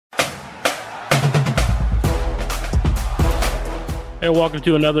Hey, welcome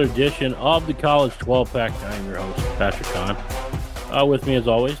to another edition of the College 12-Pack. I'm your host, Patrick Kahn. With me, as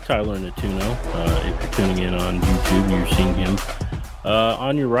always, Tyler Natuno. If you're tuning in on YouTube, you're seeing him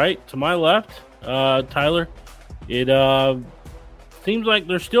on your right. To my left, Tyler, it seems like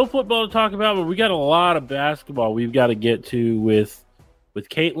there's still football to talk about, but we got a lot of basketball we've got to get to with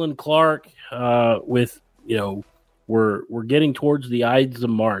Caitlin Clark. We're getting towards the Ides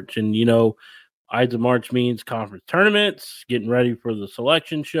of March, and Ides of March means conference tournaments, getting ready for the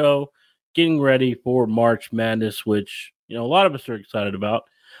selection show, getting ready for March Madness, which, a lot of us are excited about.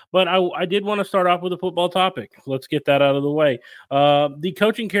 But I did want to start off with a football topic. Let's get that out of the way. The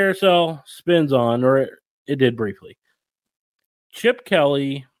coaching carousel spins on, or it did briefly. Chip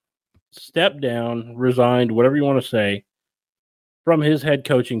Kelly stepped down, resigned, whatever you want to say, from his head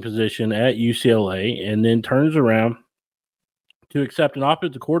coaching position at UCLA, and then turns around to accept an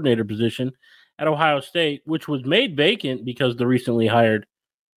offensive coordinator position at Ohio State, which was made vacant because the recently hired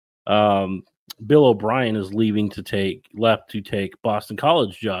Bill O'Brien is left to take Boston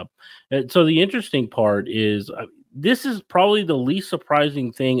College job. And so the interesting part is this is probably the least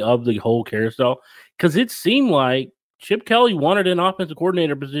surprising thing of the whole carousel, because it seemed like Chip Kelly wanted an offensive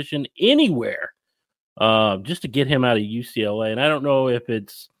coordinator position anywhere just to get him out of UCLA. And I don't know if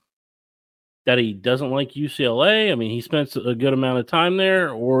it's that he doesn't like UCLA. I mean, he spent a good amount of time there,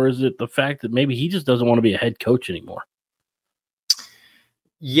 or is it the fact that maybe he just doesn't want to be a head coach anymore?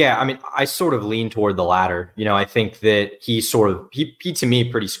 Yeah, I mean, I sort of lean toward the latter. I think that he to me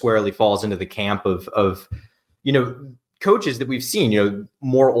pretty squarely falls into the camp of coaches that we've seen,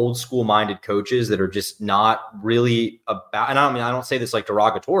 more old school minded coaches that are just not really about, and I don't say this like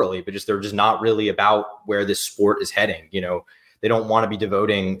derogatorily, but they're just not really about where this sport is heading. They don't want to be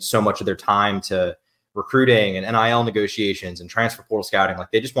devoting so much of their time to recruiting and NIL negotiations and transfer portal scouting.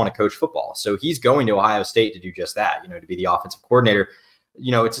 Like, they just want to coach football. So he's going to Ohio State to do just that, to be the offensive coordinator.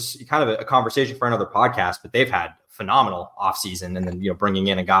 It's just kind of a conversation for another podcast, but they've had phenomenal offseason. And then, bringing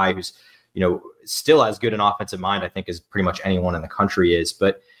in a guy who's, still as good an offensive mind, I think, as pretty much anyone in the country is.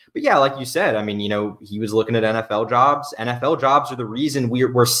 But yeah, like you said, I mean, he was looking at NFL jobs. NFL jobs are the reason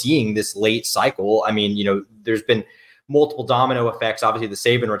we're seeing this late cycle. I mean, there's been multiple domino effects. Obviously, the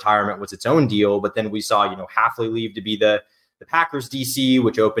Saban retirement was its own deal, but then we saw, Hafley leave to be the Packers DC,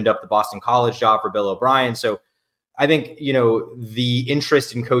 which opened up the Boston College job for Bill O'Brien. So I think, the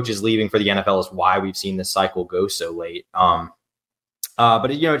interest in coaches leaving for the NFL is why we've seen this cycle go so late.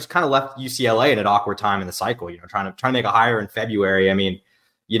 But it just kind of left UCLA at an awkward time in the cycle, trying to make a hire in February. I mean,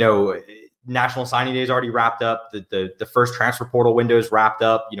 National Signing Day is already wrapped up. The first transfer portal window is wrapped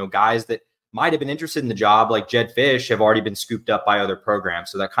up. Guys that might have been interested in the job, like Jed Fish, have already been scooped up by other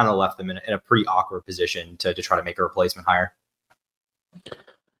programs. So that kind of left them in a pretty awkward position to try to make a replacement hire.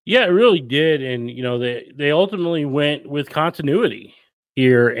 Yeah, it really did. And, they ultimately went with continuity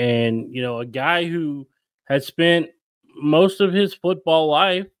here. And, a guy who had spent most of his football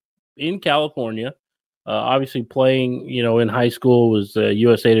life in California, obviously playing, in high school, was the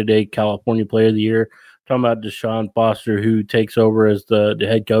USA Today California Player of the Year. Talking about Deshaun Foster, who takes over as the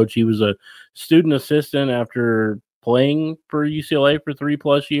head coach. He was a student assistant after playing for UCLA for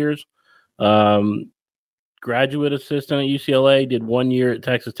 3+ years. Graduate assistant at UCLA, did 1 year at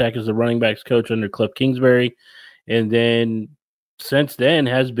Texas Tech as the running backs coach under Cliff Kingsbury. And then since then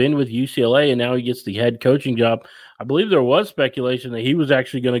has been with UCLA, and now he gets the head coaching job. I believe there was speculation that he was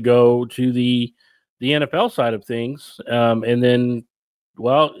actually going to go to the NFL side of things. And then,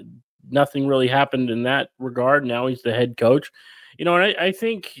 nothing really happened in that regard. Now he's the head coach. And I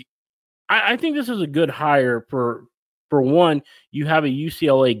think this is a good hire for one. You have a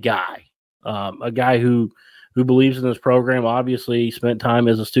UCLA guy, a guy who believes in this program. Obviously spent time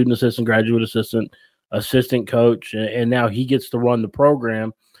as a student assistant, graduate assistant coach, and now he gets to run the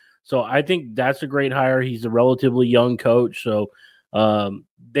program. So I think that's a great hire. He's a relatively young coach. So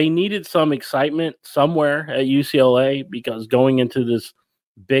they needed some excitement somewhere at UCLA, because going into this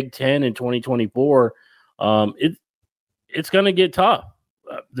Big Ten in 2024, it's going to get tough.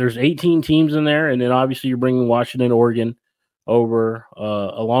 There's 18 teams in there, and then obviously you're bringing Washington, Oregon over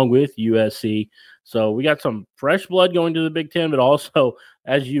along with USC. So we got some fresh blood going to the Big Ten, but also,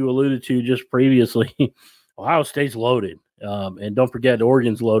 as you alluded to just previously, Ohio State's loaded. And don't forget,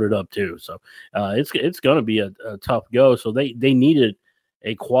 Oregon's loaded up too. So it's going to be a tough go. So they needed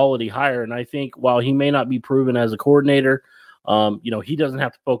a quality hire. And I think while he may not be proven as a coordinator, he doesn't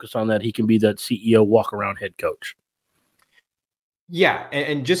have to focus on that. He can be that CEO walk around head coach. Yeah,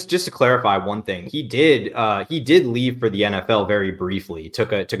 and just to clarify one thing, he did leave for the NFL very briefly. He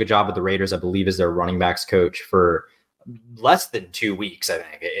took a job with the Raiders, I believe, as their running backs coach for less than 2 weeks, I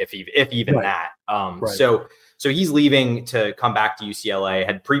think, if even right. that. Right. So he's leaving to come back to UCLA,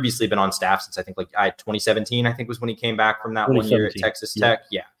 had previously been on staff since I think 2017, I think was when he came back from that 1 year at Texas Tech.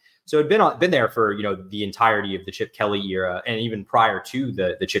 Yeah. So had been there for, the entirety of the Chip Kelly era and even prior to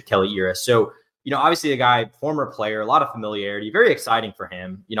the Chip Kelly era. So, obviously a guy, former player, a lot of familiarity, very exciting for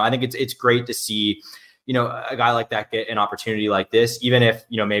him. I think it's great to see, a guy like that get an opportunity like this, even if,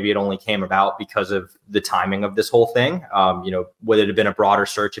 maybe it only came about because of the timing of this whole thing. Would it have been a broader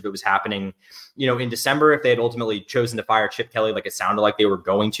search if it was happening, in December, if they had ultimately chosen to fire Chip Kelly, like it sounded like they were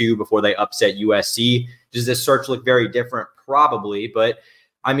going to before they upset USC? Does this search look very different? Probably. But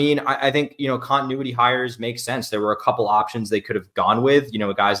I mean, I think, continuity hires make sense. There were a couple options they could have gone with,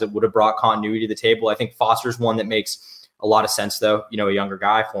 guys that would have brought continuity to the table. I think Foster's one that makes a lot of sense, though. A younger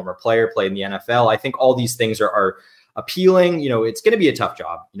guy, former player, played in the NFL. I think all these things are appealing. It's going to be a tough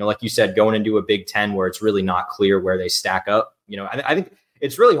job. Like you said, going into a Big Ten where it's really not clear where they stack up. I think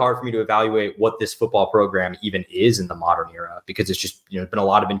it's really hard for me to evaluate what this football program even is in the modern era, because it's just, been a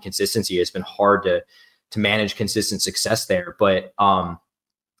lot of inconsistency. It's been hard to manage consistent success there. But,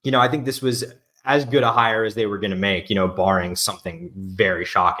 I think this was as good a hire as they were going to make, barring something very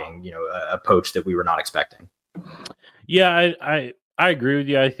shocking, a poach that we were not expecting. Yeah, I agree with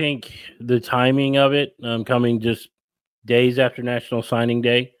you. I think the timing of it coming just days after National Signing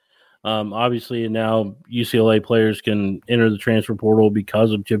Day, obviously, and now UCLA players can enter the transfer portal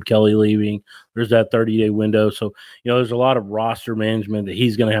because of Chip Kelly leaving. There's that 30-day window. So, there's a lot of roster management that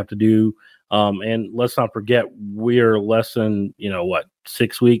he's going to have to do. And let's not forget, we're less than,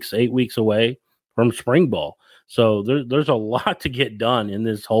 8 weeks away from spring ball. So there's a lot to get done in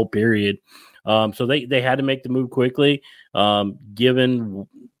this whole period. So they had to make the move quickly, given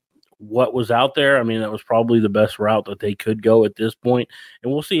what was out there. I mean, that was probably the best route that they could go at this point.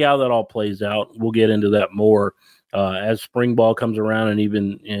 And we'll see how that all plays out. We'll get into that more as spring ball comes around, and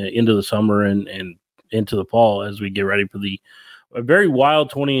even into the summer and into the fall as we get ready for a very wild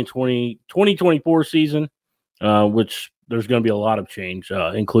 2024 season, which there's going to be a lot of change,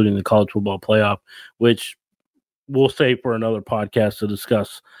 including the college football playoff, which we'll save for another podcast to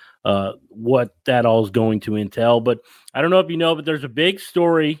discuss what that all is going to entail. But I don't know if you know, but there's a big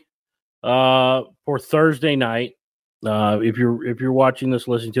story for Thursday night. If you're watching this,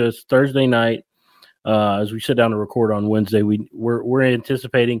 listening to us Thursday night, as we sit down to record on Wednesday, we're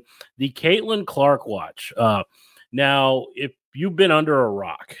anticipating the Caitlin Clark watch. Now, if you've been under a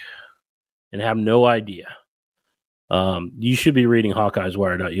rock and have no idea, you should be reading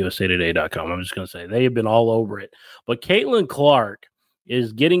HawkeyesWire.usatoday.com. I'm just going to say they have been all over it. But Caitlin Clark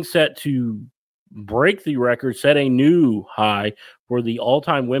is getting set to break the record, set a new high for the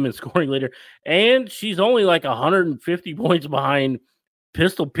all-time women's scoring leader, and she's only like 150 points behind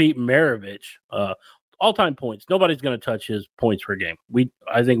Pistol Pete Maravich. All-time points. Nobody's going to touch his points per game.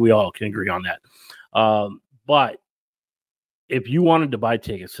 I think we all can agree on that. But if you wanted to buy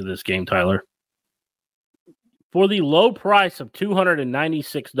tickets to this game, Tyler, for the low price of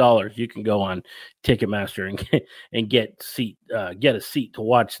 $296, you can go on Ticketmaster and get a seat to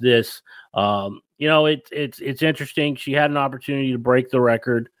watch this. It's interesting. She had an opportunity to break the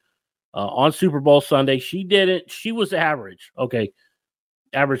record on Super Bowl Sunday. She didn't. She was average. Okay,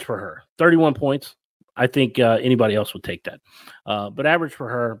 average for her, 31 points. I think anybody else would take that, but average for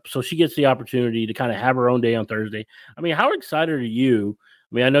her. So she gets the opportunity to kind of have her own day on Thursday. I mean, how excited are you?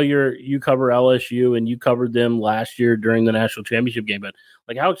 I mean, I know you cover LSU and you covered them last year during the national championship game, but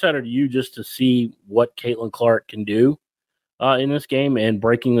like, how excited are you just to see what Caitlin Clark can do in this game and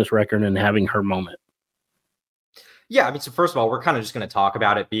breaking this record and having her moment? Yeah, I mean, so first of all, we're kind of just going to talk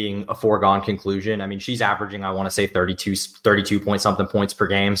about it being a foregone conclusion. I mean, she's averaging, I want to say 32 point something points per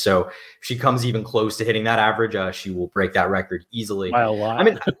game. So if she comes even close to hitting that average, she will break that record easily. By a lot. I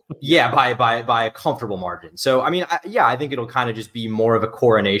mean, yeah, by a comfortable margin. So, I mean, I think it'll kind of just be more of a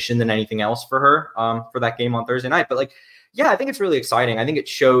coronation than anything else for her for that game on Thursday night. But like, yeah, I think it's really exciting. I think it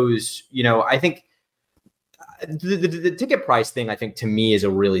shows, I think the ticket price thing, I think, to me, is a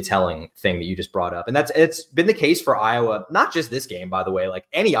really telling thing that you just brought up. And it's been the case for Iowa, not just this game, by the way. Like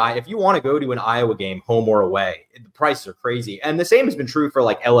if you want to go to an Iowa game, home or away, the prices are crazy. And the same has been true for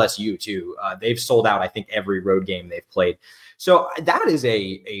like LSU too. They've sold out, I think, every road game they've played. So that is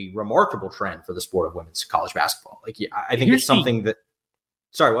a remarkable trend for the sport of women's college basketball. Like, yeah, I think it's something that,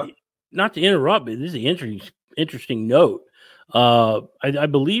 sorry, what? Not to interrupt, but this is an interesting note. I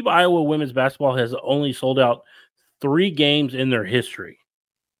believe Iowa women's basketball has only sold out 3 games in their history.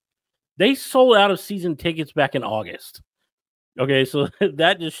 They sold out of season tickets back in August. Okay, so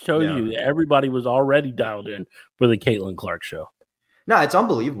that just shows you that everybody was already dialed in for the Caitlin Clark show. No, it's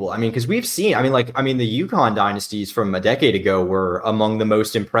unbelievable. I mean, because we've seen, the UConn dynasties from a decade ago were among the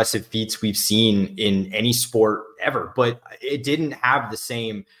most impressive feats we've seen in any sport ever, but it didn't have the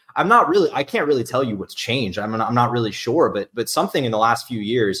same. I can't really tell you what's changed. I'm not really sure, but something in the last few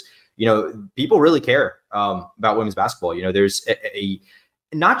years, people really care about women's basketball. There's a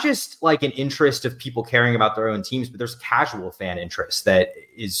not just like an interest of people caring about their own teams, but there's casual fan interest that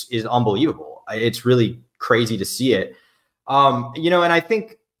is unbelievable. It's really crazy to see it. And I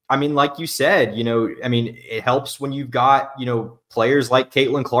think, like you said, it helps when you've got, players like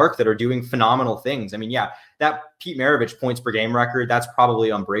Caitlin Clark that are doing phenomenal things. That Pete Maravich points per game record, that's probably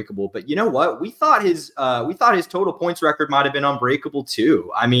unbreakable. But you know what? We thought his total points record might have been unbreakable too.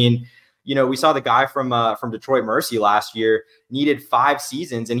 We saw the guy from Detroit Mercy last year needed 5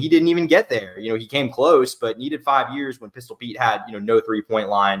 seasons and he didn't even get there. He came close, but needed 5 years when Pistol Pete had, no 3-point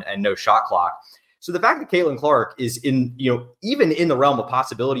line and no shot clock. So the fact that Caitlin Clark is even in the realm of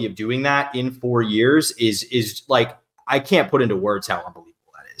possibility of doing that in 4 years is like, I can't put into words how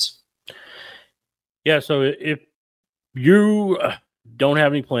unbelievable that is. Yeah. So if you don't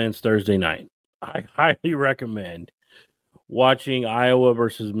have any plans Thursday night, I highly recommend watching Iowa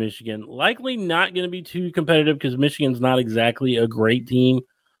versus Michigan. Likely not going to be too competitive because Michigan's not exactly a great team,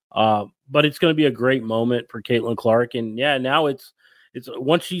 but it's going to be a great moment for Caitlin Clark. And yeah, now it's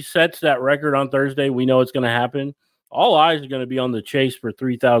once she sets that record on Thursday, we know it's going to happen. All eyes are going to be on the chase for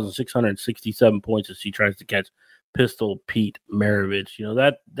 3,667 points as she tries to catch Pistol Pete Maravich.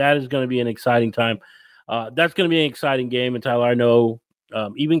 That is going to be an exciting time. That's going to be an exciting game. And Tyler, I know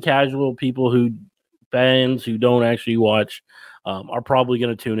even casual fans who don't actually watch are probably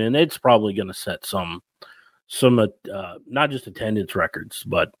going to tune in. It's probably going to set some not just attendance records,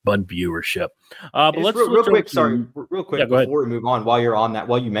 but viewership. But let's real quick. Before ahead. We move on,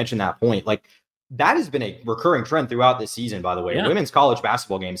 while you mentioned that point, like that has been a recurring trend throughout this season, by the way. Yeah. Women's college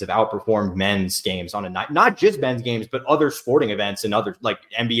basketball games have outperformed men's games on a night, not just men's games, but other sporting events and other like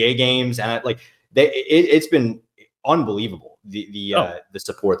NBA games. And it's been unbelievable, the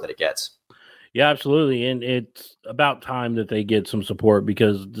support that it gets. Yeah, absolutely. And it's about time that they get some support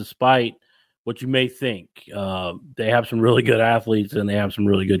because despite what you may think, they have some really good athletes and they have some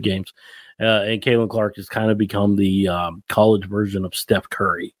really good games. And Caitlin Clark has kind of become the college version of Steph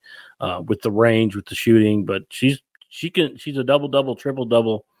Curry with the range, with the shooting, but she's a double-double,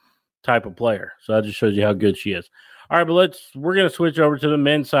 triple-double type of player. So that just shows you how good she is. All right, but we're going to switch over to the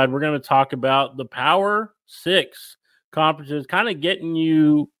men's side. We're going to talk about the Power 6 conferences, kind of getting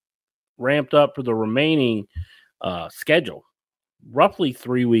you ramped up for the remaining schedule. Roughly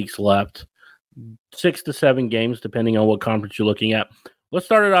 3 weeks left, 6 to 7 games, depending on what conference you're looking at. Let's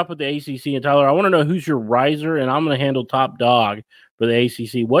start it off with the ACC. And Tyler, I want to know who's your riser, and I'm going to handle top dog for the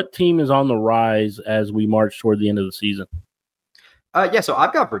ACC. What team is on the rise as we march toward the end of the season? So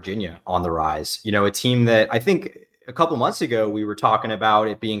I've got Virginia on the rise. A team that I think a couple months ago we were talking about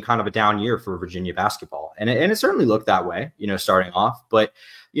it being kind of a down year for Virginia basketball, and it certainly looked that way, starting off. But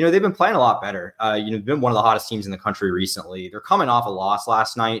they've been playing a lot better. They've been one of the hottest teams in the country recently. They're coming off a loss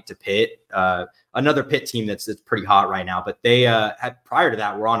last night to Pitt, another Pitt team that's pretty hot right now. But they had prior to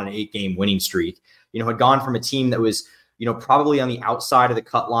that were on an 8-game winning streak. Had gone from a team that was probably on the outside of the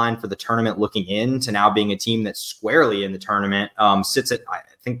cut line for the tournament looking in to now being a team that's squarely in the tournament. Sits at I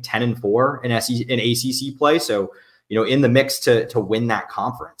think 10-4 in ACC play. So in the mix to win that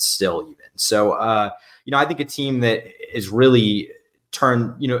conference still even. So I think a team that is really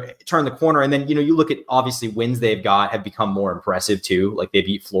turn the corner. And then, you look at obviously wins they've got have become more impressive too. Like they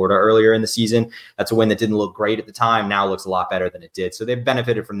beat Florida earlier in the season. That's a win that didn't look great at the time. Now looks a lot better than it did. So they've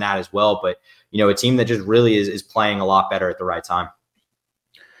benefited from that as well. But, a team that just really is playing a lot better at the right time.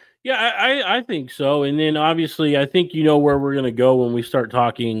 Yeah, I think so. And then obviously I think where we're going to go when we start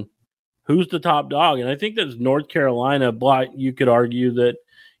talking who's the top dog. And I think that's North Carolina, but you could argue that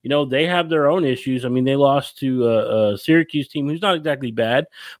they have their own issues. They lost to a Syracuse team who's not exactly bad,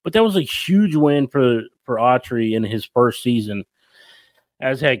 but that was a huge win for Autry in his first season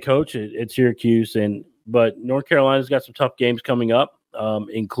as head coach at Syracuse. But North Carolina's got some tough games coming up,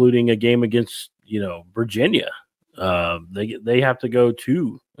 including a game against Virginia. They have to go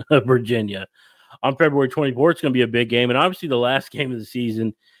to Virginia on February 24th. It's going to be a big game, and obviously the last game of the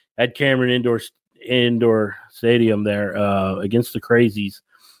season at Cameron Indoor Stadium there against the Crazies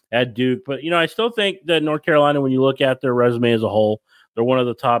at Duke. But, I still think that North Carolina, when you look at their resume as a whole, they're one of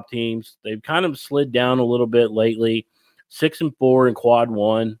the top teams. They've kind of slid down a little bit lately. 6-4 in quad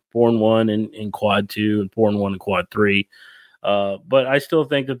 1, 4-1 in quad 2, and 4-1 in quad 3. But I still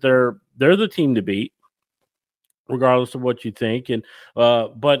think that they're the team to beat. regardless of what you think. And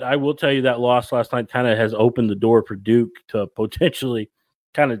but I will tell you that loss last night kind of has opened the door for Duke to potentially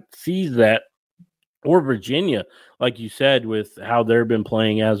kind of seize that, or Virginia, like you said, with how they've been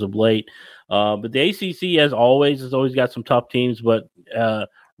playing as of late. But the ACC, as always, has always got some tough teams. But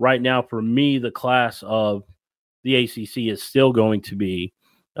right now, for me, the class of the ACC is still going to be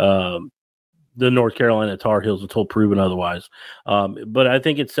the North Carolina Tar Heels until proven otherwise. But I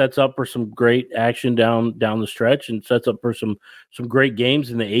think it sets up for some great action down the stretch, and sets up for some great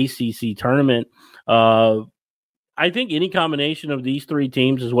games in the ACC tournament. I think any combination of these three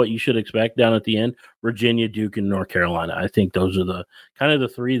teams is what you should expect down at the end: Virginia, Duke, and North Carolina. I think those are the kind of the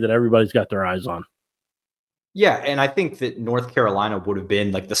three that everybody's got their eyes on. Yeah, and I think that North Carolina would have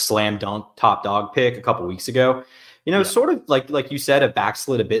been like the slam dunk top dog pick a couple weeks ago. Sort of like you said, have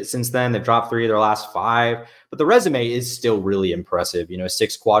backslid a bit since then. They've dropped 3 of their last 5, but the resume is still really impressive.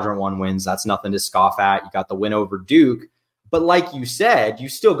 6 quadrant 1 wins. That's nothing to scoff at. You got the win over Duke, but like you said, you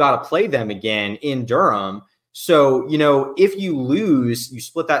still got to play them again in Durham. So, if you lose, you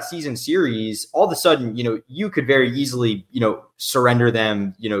split that season series, all of a sudden, you could very easily, surrender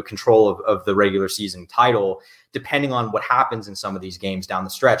them, control of the regular season title, depending on what happens in some of these games down the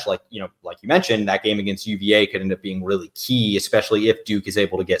stretch. Like you mentioned, that game against UVA could end up being really key, especially if Duke is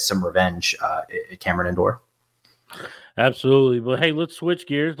able to get some revenge at Cameron Indoor. Absolutely. But hey, let's switch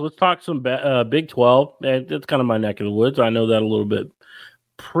gears. Let's talk some Big 12. That's kind of my neck of the woods. I know that a little bit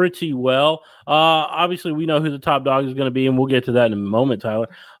pretty well. Obviously, we know who the top dog is going to be, and we'll get to that in a moment, Tyler.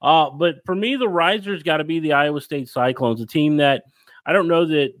 But for me, the riser's got to be the Iowa State Cyclones, a team that I don't know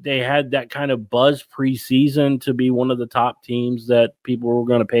that they had that kind of buzz preseason to be one of the top teams that people were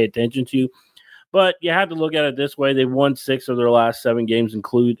going to pay attention to. But you have to look at it this way. They've won 6 of their last 7 games,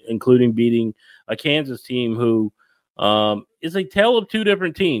 including beating a Kansas team who is a tale of 2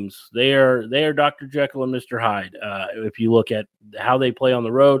 different teams. They are Dr. Jekyll and Mr. Hyde. If you look at how they play on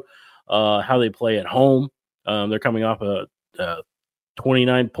the road, how they play at home, they're coming off a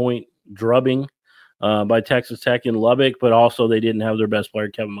 29-point drubbing by Texas Tech in Lubbock, but also they didn't have their best player,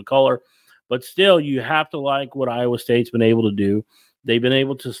 Kevin McCullough. But still, you have to like what Iowa State's been able to do. They've been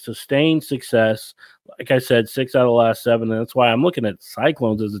able to sustain success. Like I said, 6 out of the last 7, and that's why I'm looking at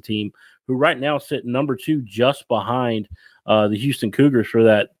Cyclones as a team who right now sit number 2 just behind the Houston Cougars for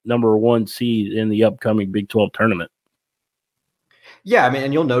that number 1 seed in the upcoming Big 12 tournament. Yeah, I mean,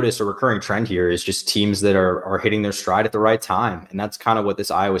 and you'll notice a recurring trend here is just teams that are hitting their stride at the right time. And that's kind of what this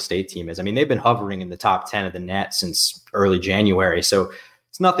Iowa State team is. I mean, they've been hovering in the top 10 of the net since early January. So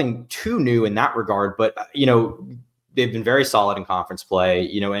it's nothing too new in that regard. But, they've been very solid in conference play,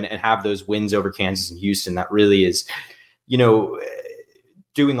 and have those wins over Kansas and Houston. That really is,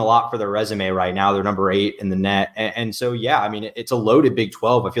 doing a lot for their resume right now. They're number 8 in the net. And so, yeah, I mean, it's a loaded Big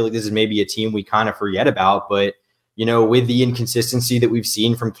 12. I feel like this is maybe a team we kind of forget about, but with the inconsistency that we've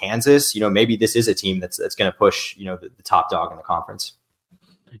seen from Kansas, maybe this is a team that's going to push, the top dog in the conference.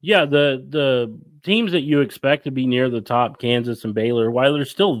 Yeah, the teams that you expect to be near the top, Kansas and Baylor, while they're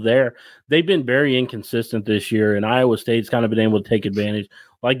still there, they've been very inconsistent this year, and Iowa State's kind of been able to take advantage.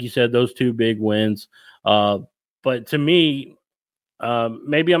 Like you said, those 2 big wins. But to me,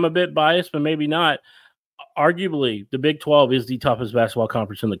 maybe I'm a bit biased, but maybe not. Arguably, the Big 12 is the toughest basketball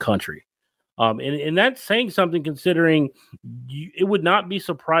conference in the country. And that's saying something, considering it would not be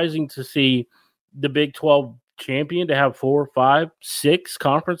surprising to see the Big 12 champion to have 4, 5, 6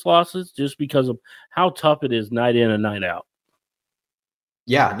 conference losses just because of how tough it is night in and night out.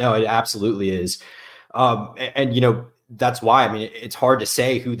 Yeah, no, it absolutely is. And that's why, I mean, it's hard to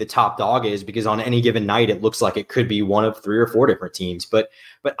say who the top dog is, because on any given night, it looks like it could be one of 3 or 4 different teams. But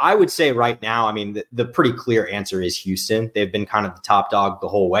I would say right now, I mean, the pretty clear answer is Houston. They've been kind of the top dog the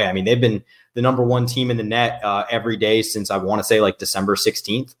whole way. I mean, they've been the number 1 team in the net every day since, I want to say, like December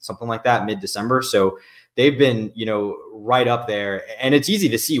 16th, something like that, mid-December. So they've been, right up there, and it's easy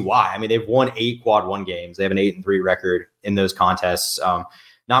to see why. I mean, they've won 8 quad 1 games. They have an 8-3 record in those contests.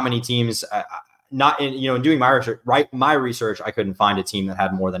 Not many teams, in doing my research, I couldn't find a team that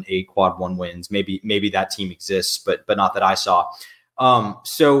had more than 8 quad 1 wins. Maybe that team exists, but not that I saw.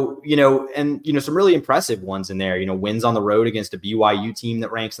 So, some really impressive ones in there, wins on the road against a BYU team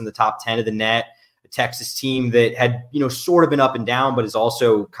that ranks in the top 10 of the net, a Texas team that had, sort of been up and down, but is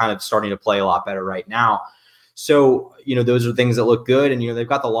also kind of starting to play a lot better right now. So, those are things that look good. And, they've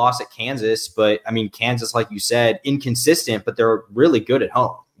got the loss at Kansas, but I mean, Kansas, like you said, inconsistent, but they're really good at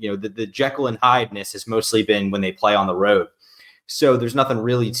home. The Jekyll and Hyde-ness has mostly been when they play on the road. So there's nothing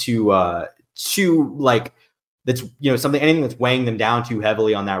really to like, that's, anything that's weighing them down too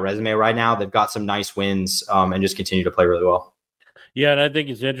heavily on that resume right now. They've got some nice wins and just continue to play really well. Yeah, and I think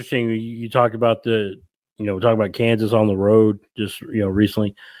it's interesting. You talk about the we're talking about Kansas on the road just,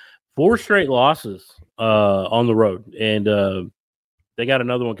 recently. 4 straight losses on the road. And they got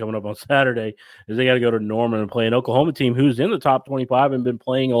another one coming up on Saturday as they got to go to Norman and play an Oklahoma team who's in the top 25 and been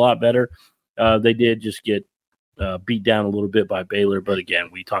playing a lot better. They did just get beat down a little bit by Baylor. But again,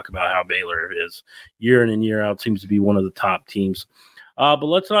 we talk about how Baylor is year in and year out, seems to be one of the top teams. But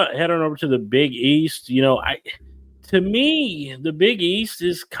let's head on over to the Big East. To me, the Big East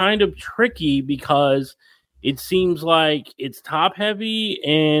is kind of tricky because it seems like it's top heavy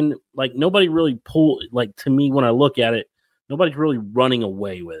and like nobody really to me, when I look at it, nobody's really running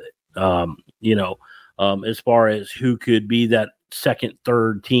away with it. As far as who could be that second,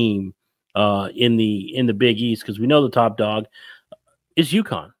 third team in the Big East, because we know the top dog is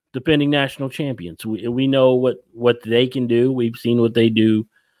UConn, defending national champions. We know what they can do. We've seen what they do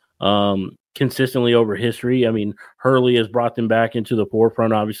consistently over history. I mean, Hurley has brought them back into the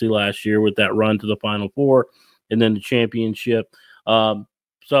forefront, obviously, last year with that run to the Final Four and then the championship.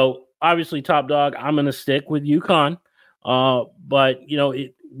 So, obviously, top dog, I'm going to stick with UConn. But,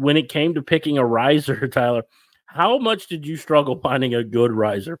 when it came to picking a riser, Tyler, how much did you struggle finding a good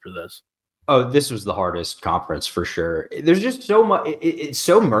riser for this? Oh, this was the hardest conference for sure. There's just so much. It's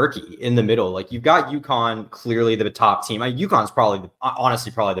so murky in the middle. Like you've got UConn, clearly the top team. UConn's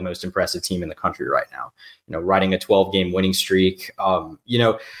honestly probably the most impressive team in the country right now. Riding a 12-game winning streak.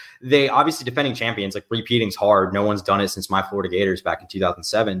 They obviously defending champions. Like repeating's hard. No one's done it since my Florida Gators back in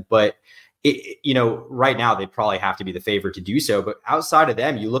 2007. But right now they probably have to be the favorite to do so. But outside of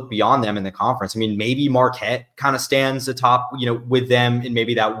them, you look beyond them in the conference. I mean, maybe Marquette kind of stands atop, with them in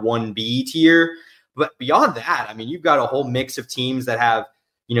maybe that 1B tier. But beyond that, I mean, you've got a whole mix of teams that have,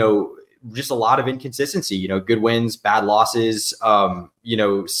 just a lot of inconsistency, good wins, bad losses,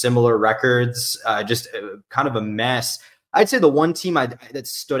 similar records, just kind of a mess. I'd say the one team that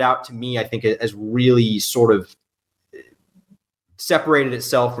stood out to me, I think, as really sort of separated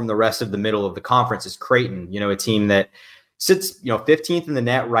itself from the rest of the middle of the conference is Creighton, a team that sits, 15th in the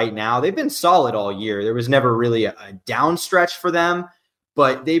net right now. They've been solid all year. There was never really a down stretch for them,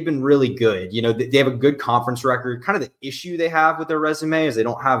 but they've been really good. They have a good conference record. Kind of the issue they have with their resume is they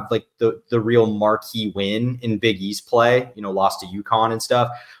don't have like the real marquee win in Big East play, lost to UConn and stuff.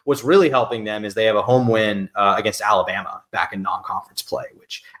 What's really helping them is they have a home win against Alabama back in non-conference play,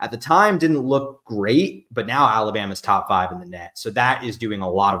 which at the time didn't look great, but now Alabama's top 5 in the net. So that is doing a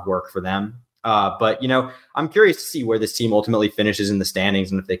lot of work for them. But I'm curious to see where this team ultimately finishes in the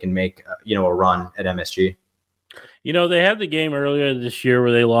standings and if they can make, a run at MSG. They had the game earlier this year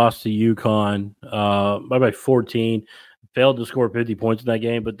where they lost to UConn by 14, failed to score 50 points in that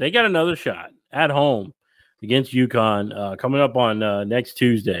game, but they got another shot at home against UConn coming up on next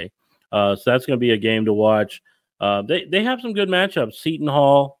Tuesday. So that's going to be a game to watch. They have some good matchups. Seton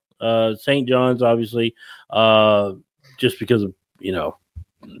Hall, St. John's, obviously, just because of,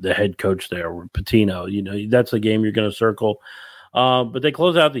 the head coach there, Patino. That's a game you're going to circle. But they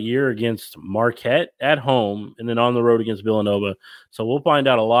close out the year against Marquette at home and then on the road against Villanova. So we'll find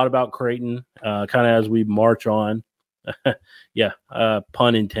out a lot about Creighton kind of as we march on. Yeah,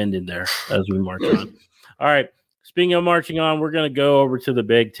 pun intended there as we march on. All right. Speaking of marching on, we're going to go over to the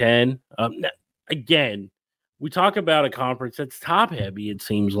Big Ten. Again, we talk about a conference that's top heavy, it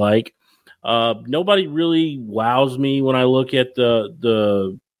seems like. Nobody really wows me when I look at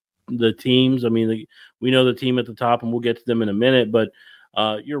the teams. I mean, we know the team at the top, and we'll get to them in a minute. But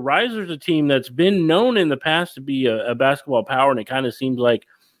your Riser's a team that's been known in the past to be a basketball power, and it kind of seems like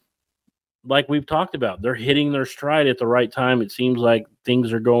we've talked about, they're hitting their stride at the right time. It seems like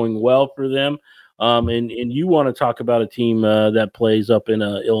things are going well for them. And you want to talk about a team that plays up in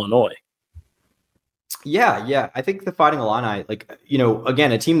Illinois. Yeah. I think the Fighting Illini,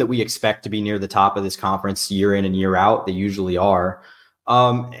 again, a team that we expect to be near the top of this conference year in and year out. They usually are.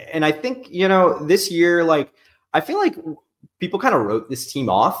 And I think, this year, I feel like people kind of wrote this team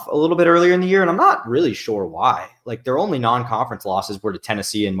off a little bit earlier in the year, and I'm not really sure why. Their only non-conference losses were to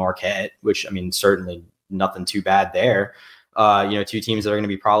Tennessee and Marquette, which, I mean, certainly nothing too bad there. Two teams that are going to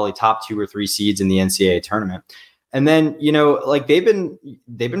be probably top 2 or 3 seeds in the NCAA tournament. And then, they've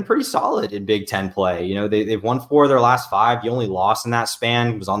been pretty solid in Big Ten play. They've won 4 of their last 5. The only loss in that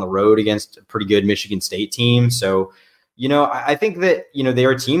span was on the road against a pretty good Michigan State team. So, I think that,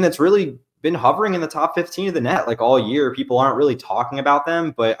 they're a team that's really been hovering in the top 15 of the net all year. People aren't really talking about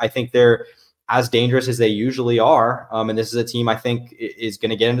them, but I think they're as dangerous as they usually are. And this is a team I think is going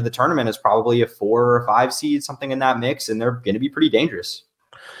to get into the tournament as probably a 4 or 5 seed, something in that mix, and they're going to be pretty dangerous.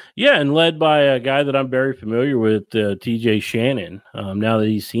 Yeah, and led by a guy that I'm very familiar with, TJ Shannon. Now that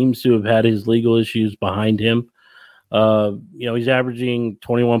he seems to have had his legal issues behind him, He's averaging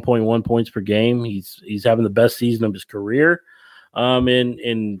 21.1 points per game. He's having the best season of his career.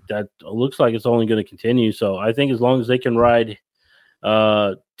 And that looks like it's only going to continue. So I think as long as they can ride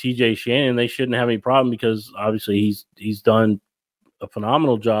TJ Shannon, they shouldn't have any problem, because obviously he's done a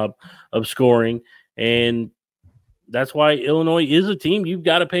phenomenal job of scoring, and that's why Illinois is a team you've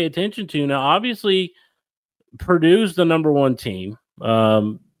got to pay attention to. Now, obviously, Purdue's the number one team.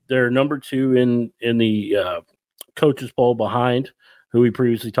 They're number two in the coaches poll behind who we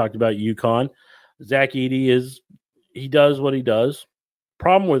previously talked about, UConn. Zach Edey he does what he does.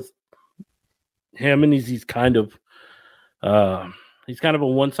 Problem with him, and he's kind of a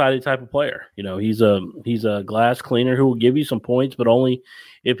one-sided type of player. He's a glass cleaner who will give you some points, but only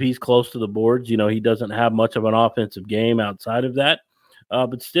if he's close to the boards. He doesn't have much of an offensive game outside of that.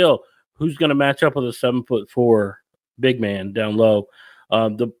 But still, who's going to match up with a 7'4" big man down low?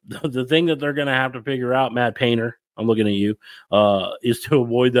 The thing that they're going to have to figure out, Matt Painter, I'm looking at you, is to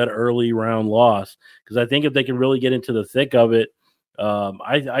avoid that early round loss. Because I think if they can really get into the thick of it,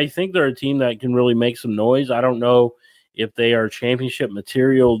 I think they're a team that can really make some noise. I don't know if they are championship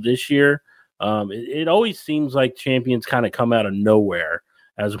material this year. It always seems like champions kind of come out of nowhere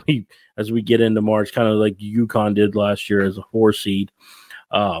as we get into March, kind of like UConn did last year as a 4 seed.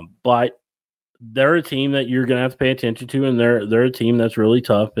 But they're a team that you're going to have to pay attention to, and they're a team that's really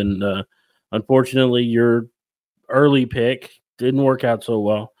tough. And unfortunately, your early pick didn't work out so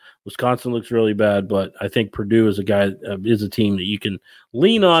well. Wisconsin looks really bad, but I think Purdue is a team that you can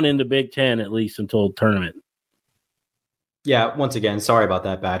lean on in the Big Ten, at least until the tournament. Yeah, once again, sorry about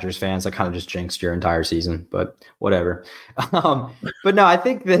that, Badgers fans. I kind of just jinxed your entire season, but whatever. But no, I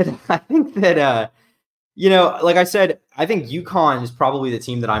think that like I said, I think UConn is probably the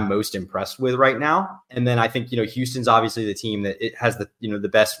team that I'm most impressed with right now. And then I think, Houston's obviously the team that it has the, the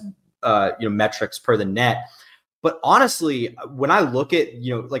best, metrics per the net. But honestly, when I look at,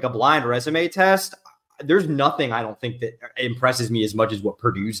 like a blind resume test, there's nothing I don't think that impresses me as much as what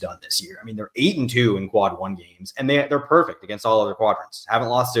Purdue's done this year. I mean, they're 8-2 in quad 1 games, and they're perfect against all other quadrants. Haven't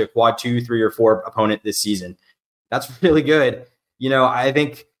lost to a quad 2, 3, or 4 opponent this season. That's really good. I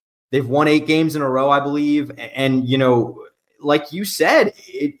think they've won 8 games in a row, I believe. And, like you said,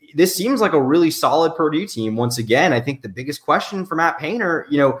 this seems like a really solid Purdue team. Once again, I think the biggest question for Matt Painter,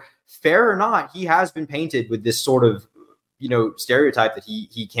 fair or not, he has been painted with this sort of, stereotype that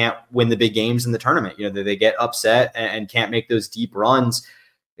he can't win the big games in the tournament, that they get upset and can't make those deep runs.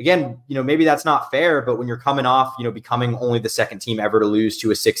 Again, maybe that's not fair, but when you're coming off, becoming only the second team ever to lose to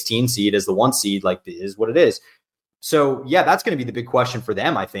a 16 seed as the 1 seed, like, it is what it is. So yeah, that's going to be the big question for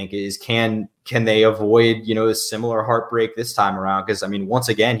them, I think, is can they avoid, a similar heartbreak this time around? Because, I mean, once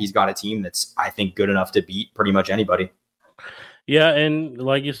again, he's got a team that's, I think, good enough to beat pretty much anybody. Yeah, and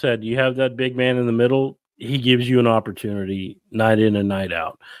like you said, you have that big man in the middle. He gives you an opportunity night in and night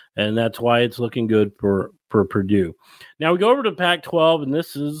out. And that's why it's looking good for Purdue. Now we go over to Pac-12, and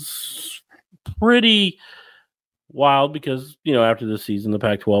this is pretty wild because, after this season, the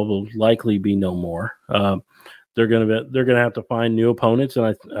Pac-12 will likely be no more. They're gonna have to find new opponents,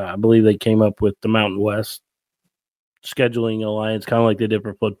 and I believe they came up with the Mountain West scheduling alliance, kind of like they did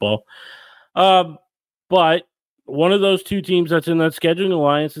for football. But one of those 2 teams that's in that scheduling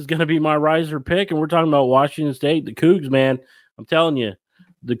alliance is going to be my riser pick, and we're talking about Washington State, the Cougs, man. I'm telling you,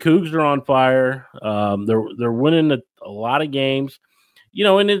 the Cougs are on fire. They're winning a lot of games,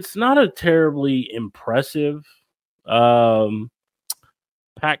 and it's not a terribly impressive Pac-12,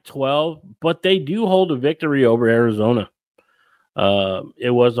 but they do hold a victory over Arizona.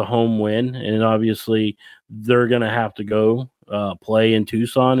 It was a home win, and obviously they're going to have to go play in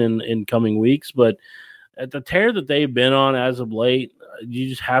Tucson in coming weeks, but at the tear that they've been on as of late, you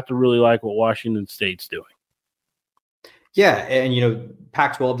just have to really like what Washington State's doing. Yeah, and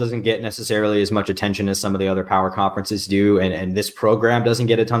Pac-12 doesn't get necessarily as much attention as some of the other power conferences do, and this program doesn't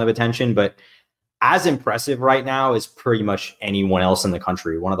get a ton of attention, but as impressive right now as pretty much anyone else in the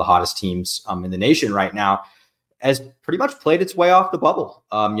country. One of the hottest teams in the nation right now has pretty much played its way off the bubble.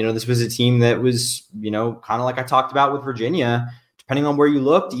 This was a team that was, kind of like I talked about with Virginia, depending on where you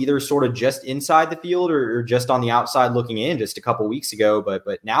looked, either sort of just inside the field or just on the outside looking in just a couple weeks ago. But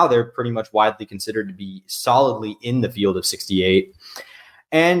now they're pretty much widely considered to be solidly in the field of 68.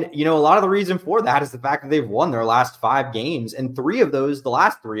 And, a lot of the reason for that is the fact that they've won their last 5 games. And the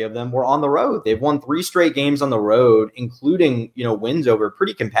last 3 of them were on the road. They've won 3 straight games on the road, including, wins over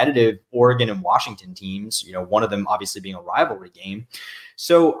pretty competitive Oregon and Washington teams, one of them obviously being a rivalry game.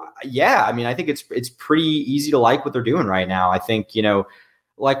 So, yeah, I mean, I think it's pretty easy to like what they're doing right now. I think,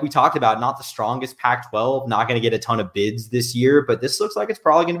 like we talked about, not the strongest Pac-12, not going to get a ton of bids this year, but this looks like it's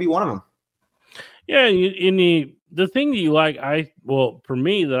probably going to be one of them. Yeah, in the thing that you like, for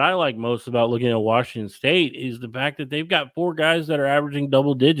me that I like most about looking at Washington State is the fact that they've got four guys that are averaging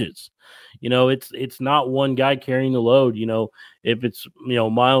double digits. It's not one guy carrying the load. If it's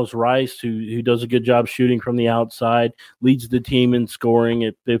Miles Rice who does a good job shooting from the outside, leads the team in scoring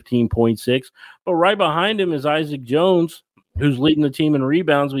at 15.6, but right behind him is Isaac Jones, who's leading the team in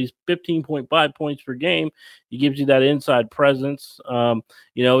rebounds. He's 15.5 points per game. He gives you that inside presence.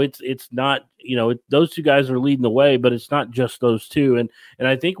 It's not, those two guys are leading the way, but it's not just those two. And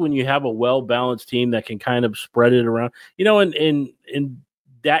I think when you have a well-balanced team that can kind of spread it around, and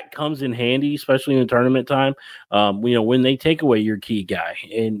that comes in handy, especially in tournament time. When they take away your key guy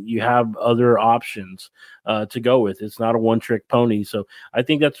and you have other options to go with, it's not a one-trick pony. So I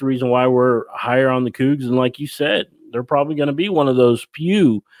think that's the reason why we're higher on the Cougs. And like you said, they're probably going to be one of those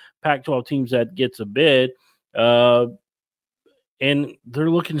few Pac-12 teams that gets a bid. And they're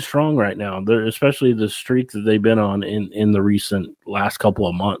looking strong right now. They're especially the streak that they've been on in the recent last couple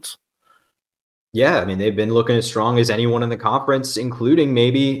of months. Yeah, I mean, they've been looking as strong as anyone in the conference, including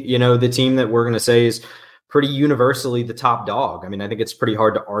maybe, the team that we're going to say is pretty universally the top dog. I mean, I think it's pretty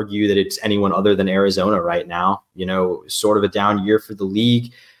hard to argue that it's anyone other than Arizona right now. Sort of a down year for the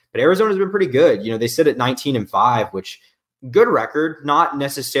league, but Arizona's been pretty good. They sit at 19-5, which good record, not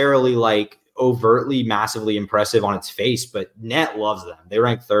necessarily like overtly massively impressive on its face, but net loves them. They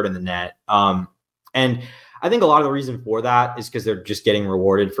rank third in the net. And I think a lot of the reason for that is because they're just getting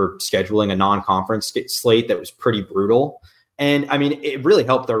rewarded for scheduling a non-conference slate that was pretty brutal. And I mean, it really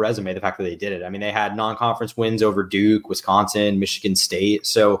helped their resume, the fact that they did it. I mean, they had non-conference wins over Duke, Wisconsin, Michigan State.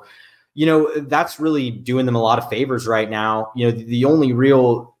 So, that's really doing them a lot of favors right now. The only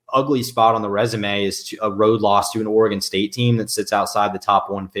real ugly spot on the resume is a road loss to an Oregon State team that sits outside the top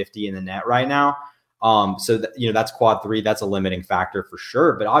 150 in the net right now. That's quad 3. That's a limiting factor for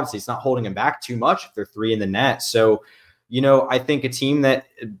sure, but obviously it's not holding them back too much if they're 3 in the net. So, I think a team that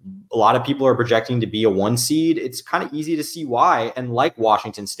a lot of people are projecting to be a 1 seed, it's kind of easy to see why. And like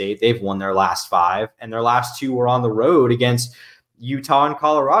Washington State, they've won their last 5 and their last 2 were on the road against Utah and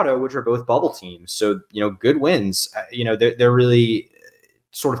Colorado, which are both bubble teams. So, good wins. They're really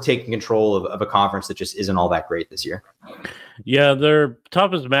sort of taking control of a conference that just isn't all that great this year. Yeah, their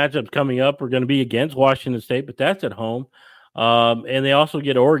toughest matchups coming up are going to be against Washington State, but that's at home. And they also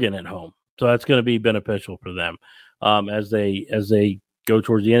get Oregon at home. So that's going to be beneficial for them as they go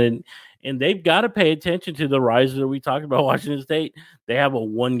towards the end. And they've got to pay attention to the riser that we talked about. Washington State, they have a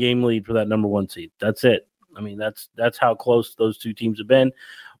 1-game lead for that number 1 seed. That's it. I mean, that's how close those two teams have been.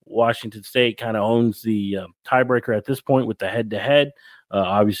 Washington State kind of owns the tiebreaker at this point with the head-to-head.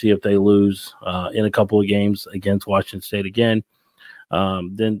 Obviously, if they lose in a couple of games against Washington State again,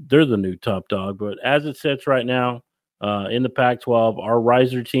 then they're the new top dog. But as it sits right now in the Pac-12, our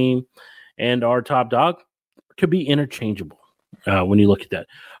riser team and our top dog could be interchangeable when you look at that.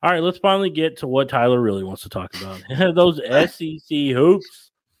 All right, let's finally get to what Tyler really wants to talk about. Those SEC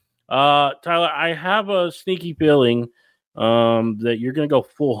hoops. Tyler, I have a sneaky feeling that you're going to go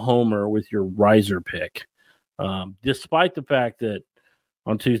full homer with your riser pick, despite the fact that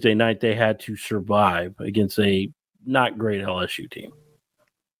on Tuesday night they had to survive against a not great LSU team.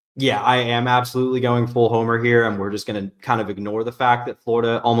 Yeah, I am absolutely going full homer here, and we're just going to kind of ignore the fact that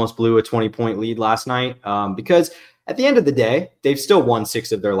Florida almost blew a 20-point lead last night because at the end of the day, they've still won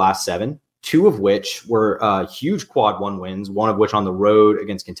 6 of their last 7, 2 of which were huge quad 1 wins, one of which on the road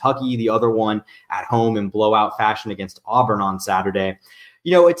against Kentucky, the other one at home in blowout fashion against Auburn on Saturday.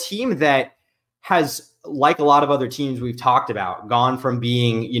 A team that has, like a lot of other teams we've talked about, gone from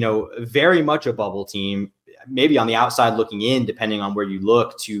being, very much a bubble team, maybe on the outside looking in, depending on where you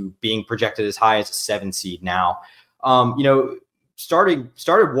look, to being projected as high as a 7 seed now. Started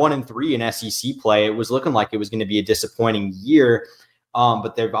 1-3 in SEC play. It was looking like it was going to be a disappointing year,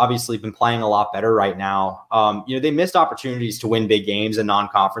 but they've obviously been playing a lot better right now. They missed opportunities to win big games in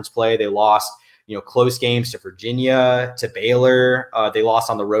non-conference play. They lost close games to Virginia, to Baylor. They lost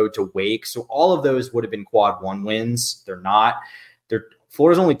on the road to Wake. So all of those would have been quad 1 wins. They're not.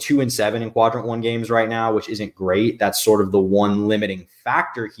 Florida's only 2-7 in quadrant 1 games right now, which isn't great. That's sort of the one limiting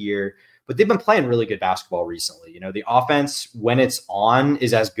factor here. But they've been playing really good basketball recently. The offense, when it's on,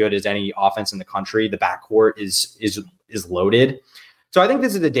 is as good as any offense in the country. The backcourt is loaded. So I think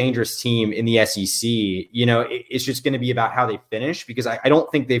this is a dangerous team in the SEC. It's just going to be about how they finish, because I don't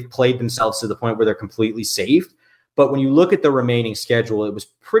think they've played themselves to the point where they're completely safe. But when you look at the remaining schedule, it was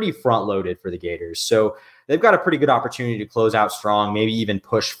pretty front loaded for the Gators. So they've got a pretty good opportunity to close out strong, maybe even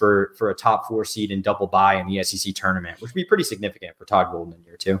push for a top 4 seed and double bye in the SEC tournament, which would be pretty significant for Todd Golden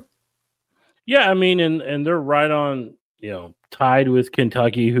year too. Yeah, I mean, and they're right on, tied with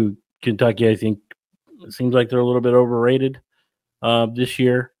Kentucky, who Kentucky, I think, It seems like they're a little bit overrated this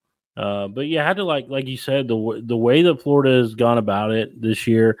year. But you had to like you said, the way that Florida has gone about it this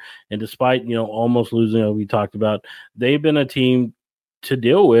year, and despite almost losing, we talked about, they've been a team to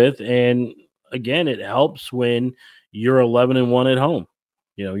deal with. And again, it helps when you're 11-1 at home.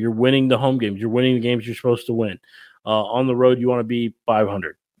 You're winning the home games. You're winning the games you're supposed to win. On the road, you want to be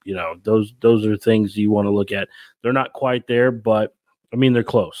 500. Those are things you want to look at. They're not quite there, but I mean, they're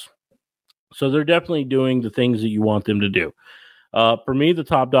close. So they're definitely doing the things that you want them to do. For me, the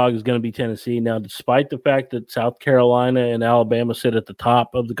top dog is going to be Tennessee. Now, despite the fact that South Carolina and Alabama sit at the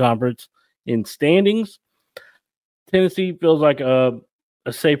top of the conference in standings, Tennessee feels like a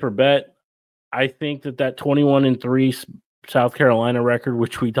safer bet. I think that 21-3 South Carolina record,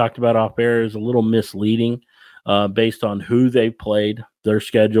 which we talked about off air, is a little misleading based on who they've played, their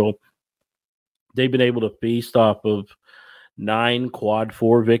schedule. They've been able to feast off of 9 quad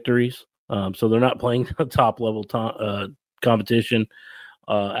 4 victories. So they're not playing a top level competition.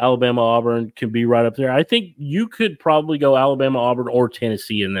 Alabama, Auburn can be right up there. I think you could probably go Alabama, Auburn, or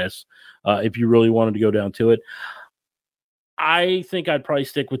Tennessee in this if you really wanted to go down to it. I think I'd probably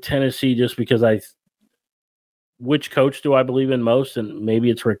stick with Tennessee just because which coach do I believe in most? And maybe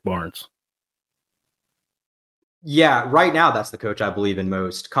it's Rick Barnes. Yeah, right now that's the coach I believe in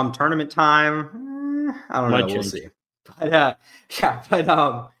most. Come tournament time, I don't know. We'll see. But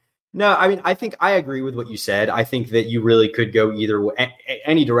no, I mean, I think I agree with what you said. I think that you really could go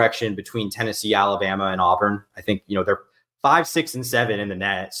any direction between Tennessee, Alabama, and Auburn. I think, they're 5, 6, and 7 in the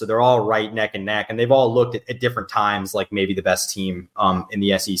net. So they're all right neck and neck. And they've all looked at different times like maybe the best team in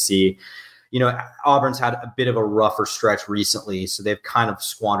the SEC. Auburn's had a bit of a rougher stretch recently, so they've kind of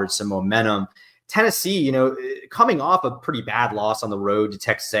squandered some momentum. Tennessee, coming off a pretty bad loss on the road to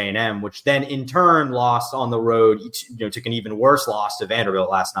Texas A&M, which then in turn lost on the road, took an even worse loss to Vanderbilt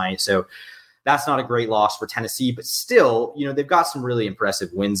last night. So that's not a great loss for Tennessee, but still, they've got some really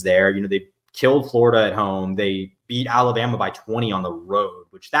impressive wins there. They killed Florida at home. They beat Alabama by 20 on the road,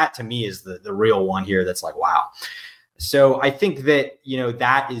 which that to me is the real one here. That's like, wow. So I think that,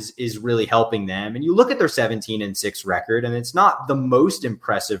 that is really helping them. And you look at their 17-6 record, and it's not the most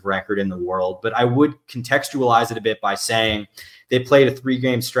impressive record in the world, but I would contextualize it a bit by saying they played a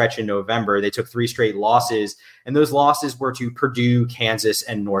 3-game stretch in November. They took 3 straight losses, and those losses were to Purdue, Kansas,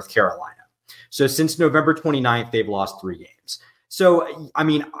 and North Carolina. So since November 29th, they've lost 3 games. So, I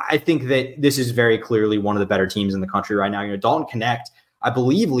mean, I think that this is very clearly one of the better teams in the country right now. Dalton Knecht, I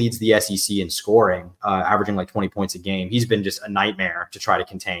believe, leads the SEC in scoring, averaging like 20 points a game. He's been just a nightmare to try to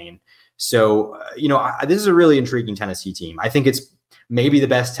contain. So, this is a really intriguing Tennessee team. I think it's maybe the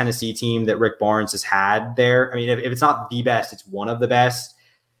best Tennessee team that Rick Barnes has had there. I mean, if it's not the best, it's one of the best.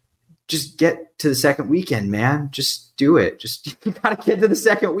 Just get to the second weekend, man. Just do it. Just you got to get to the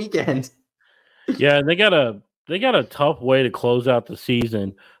second weekend. Yeah, they got a tough way to close out the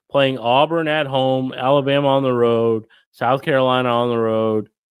season, playing Auburn at home, Alabama on the road, South Carolina on the road,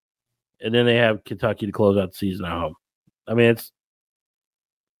 and then they have Kentucky to close out the season at home. I mean, it's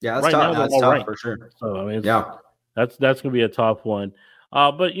that's right tough. That's tough for sure. So I mean, that's going to be a tough one.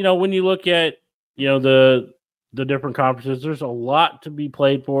 But when you look at the different conferences, there's a lot to be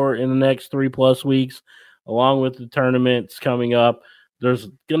played for in the next 3+ weeks, along with the tournaments coming up. There's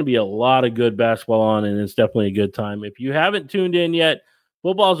going to be a lot of good basketball on, and it's definitely a good time. If you haven't tuned in yet,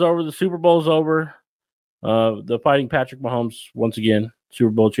 football's over. The Super Bowl's over. The Fighting Patrick Mahomes, once again,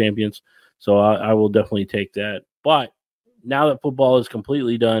 Super Bowl champions. So I will definitely take that. But now that football is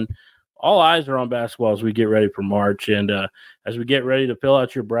completely done, all eyes are on basketball as we get ready for March. And as we get ready to fill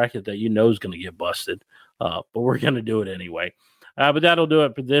out your bracket that is going to get busted. But we're going to do it anyway. But that'll do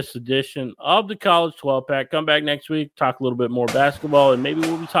it for this edition of the College 12-Pack. Come back next week, talk a little bit more basketball, and maybe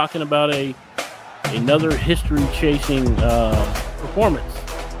we'll be talking about another history-chasing performance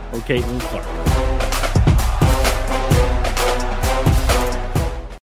for Caitlin Clark.